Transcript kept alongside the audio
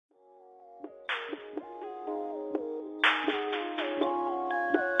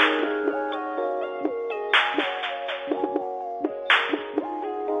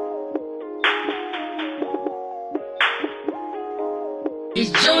It's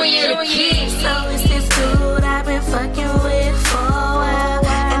Junior the King. So it's this dude I've been fucking with for a while,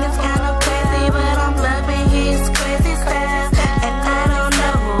 and it's kinda crazy, but I'm loving his crazy style, and I don't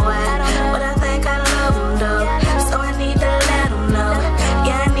know why, but I think I love him though, so I need to let him know.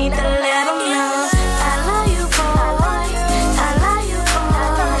 Yeah, I need to let him know. I love you, boy. I love you, boy.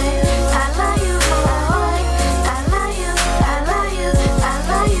 I love you, boy. I love you. I love you. I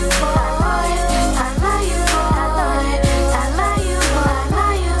love you, boy. I love you, boy. I love you,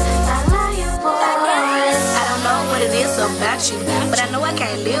 about you, but I know I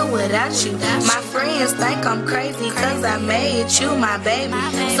can't live without you. My friends think I'm crazy cause I made you my baby.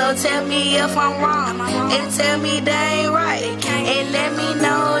 So tell me if I'm wrong and tell me they ain't right, and let me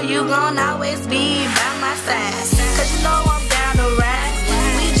know you gon' always be by my side, cause you know I'm down to ride.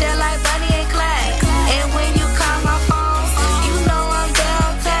 We just like Bunny and Clyde, and when you call my phone, you know I'm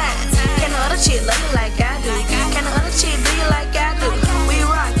downtown. Can the other chick love you like I do? Can the other chick do you like I do? We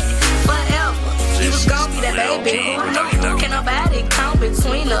rock it forever. You was gon' be that baby. Can nobody come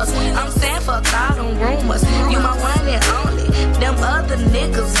between us? I'm saying fuck all them rumors. You my one and only. Them other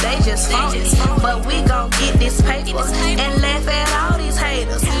niggas, they just phony. But we gon' get this paper and laugh at all these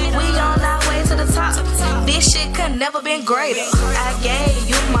haters. We on our way to the top. This shit could never been greater. I gave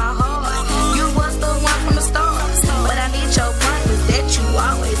you my heart. You was the one from the start. But I need your promise that you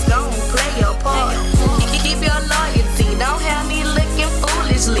always gon' play your part. Keep your loyalty. Don't have me looking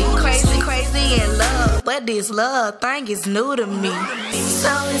foolishly. Crazy in love, but this love thing is new to me.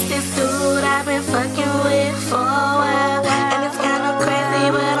 So it's this dude I've been fucking with for a while, and it's kinda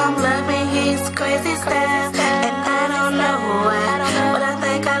crazy, but I'm loving his crazy style, and I don't know why, but I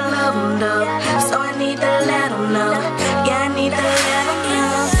think I love him though, so I need to let him know. Yeah, I need to let him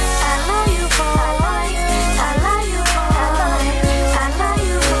know. I love you, boy. I love you, boy. I love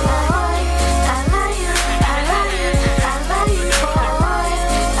you, boy. I love you. I love you. I love you, boy.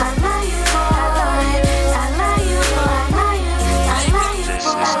 I love you, boy. I love you, boy. I love you,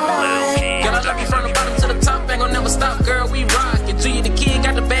 boy. Girl, I love you from the bottom to the top, ain't gon' never stop, girl, we rockin'. Junior the King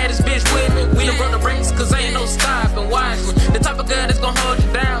got the baddest bitch with me. We done run the race, cause ain't no stoppin', watchin'. The type of girl that's gon' hold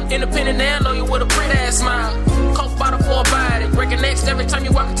you down, independent and loyal with a pretty ass smile. Coke bottle for a body, breaking necks every time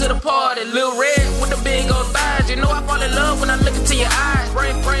you walk into the party. Lil' Red with the big old thighs, you know I fall in love when I look into your eyes.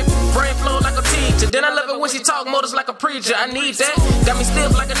 Brain flow like a teacher, then I love it when she talk motors like a preacher. I need that, got me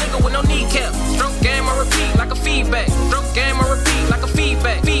stiff like a nigga with no kneecap. Stroke game or repeat like a feedback. Stroke game or repeat like a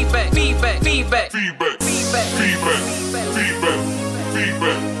feedback. Feedback.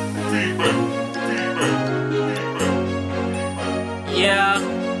 Yeah.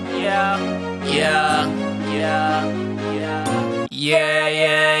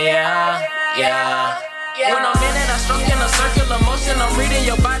 When I'm in it, I stroke in a circular motion. I'm reading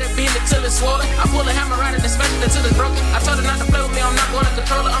your body, beat it till it's swollen. I pull a hammer out and inspection until it's broken. I told her not to play with me, I'm not gonna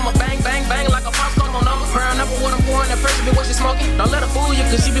control her. I'ma bang like a popcorn on over. Brown up with what I'm pouring, that pressure be what she smoking. Don't let her fool you,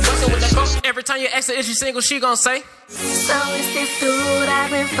 cause she be bustin' with that coke. Every time you ask her if she single, she gon' say, so it's this dude I've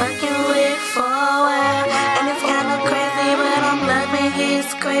been fucking with for a while, and it's kinda crazy, but I'm loving his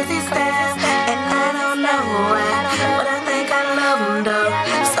crazy style, and I don't know why, but I think I love him though,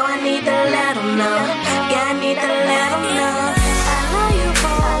 so I need to let him know. Yeah, I need to let him know. I love you,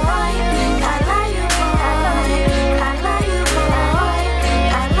 boy. I love you, boy. I love you, boy.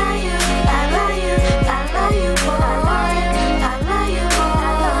 I love you. I love you. I love you, boy. I love you,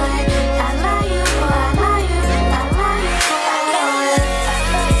 boy. I love you, boy. I love you. I love you.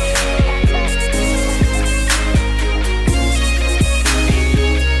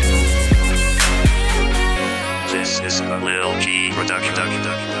 This is a Lil Key production.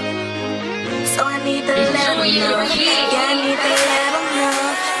 So I need to let him know.